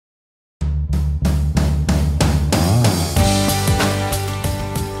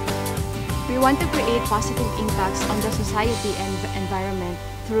want to create positive impacts on the society and environment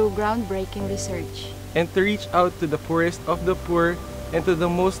through groundbreaking research. And to reach out to the poorest of the poor and to the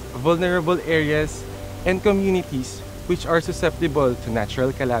most vulnerable areas and communities which are susceptible to natural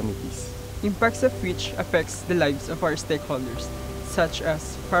calamities. Impacts of which affects the lives of our stakeholders, such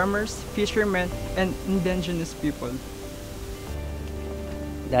as farmers, fishermen, and indigenous people.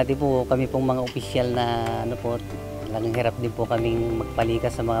 Dati po kami pong mga opisyal na talagang hirap din po kaming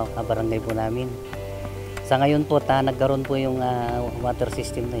magpalikas sa mga kabarangay po namin. Sa ngayon po, nagkaroon po yung water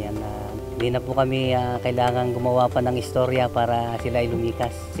system na yan. Hindi na po kami kailangan gumawa pa ng istorya para sila ay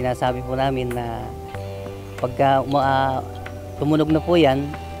lumikas. Sinasabi po namin na pagka tumunog na po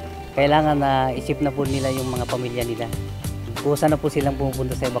yan, kailangan na isip na po nila yung mga pamilya nila. Kusa na po silang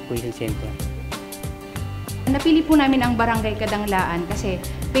pumunta sa evacuation center. Napili po namin ang Barangay Kadanglaan kasi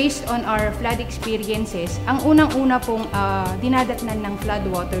based on our flood experiences, ang unang-una pong dinadatnan ng flood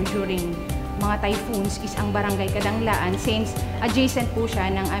water during mga typhoons is ang Barangay Kadanglaan since adjacent po siya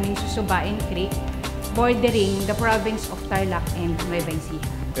ng aming Susubain Creek, bordering the province of Tarlac and Nueva Ecija.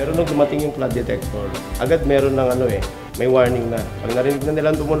 Pero nung dumating yung flood detector, agad meron ng may warning na. Pag narinig na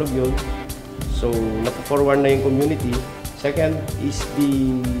nilang tumunog yun, so napo-forward na yung community. Second is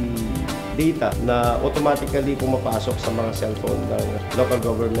the data na automatically pumapasok sa mga cellphone ng local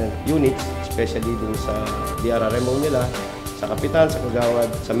government units, especially dun sa DRRMO nila, sa kapitan, sa kagawad,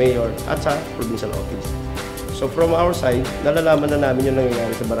 sa mayor, at sa provincial office. So from our side, nalalaman na namin yung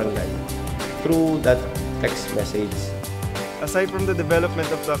nangyayari sa barangay through that text message. Aside from the development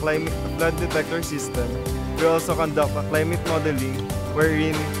of the flood detector system, we also conduct a climate modeling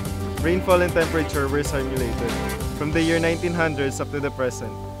wherein rainfall and temperature were simulated from the year 1900s up to the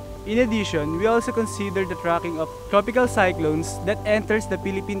present. In addition, we also consider the tracking of tropical cyclones that enters the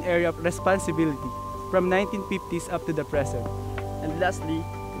Philippine area of responsibility from 1950s up to the present. And lastly,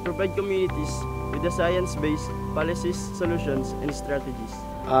 we provide communities with the science-based policies, solutions, and strategies.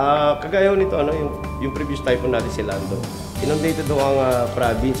 Kagaya nito, yung previous typhoon natin si Lando. Inundated daw ang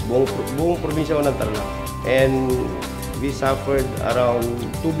province, buong probinsya ng Tarlac. And we suffered around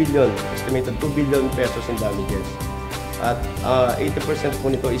 2 billion, estimated 2 billion pesos in damages. At 80%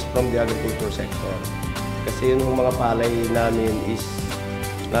 po nito is from the agriculture sector. Kasi yung mga palay namin is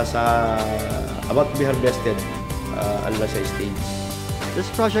nasa about to be harvested sa stage. This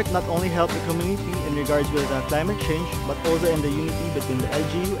project not only helped the community in regards with climate change, but also in the unity between the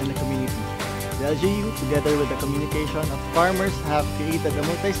LGU and the community. The LGU, together with the communication of farmers, have created a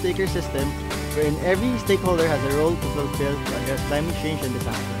multi-stakeholder system wherein every stakeholder has a role to fulfill to address climate change and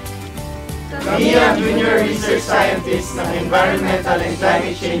disaster. Kami ang Junior Research Scientist ng Environmental and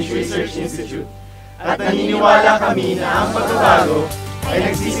Climate Change Research Institute at naniniwala kami na ang pagbabago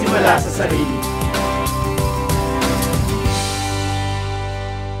ay nagsisimula sa sarili.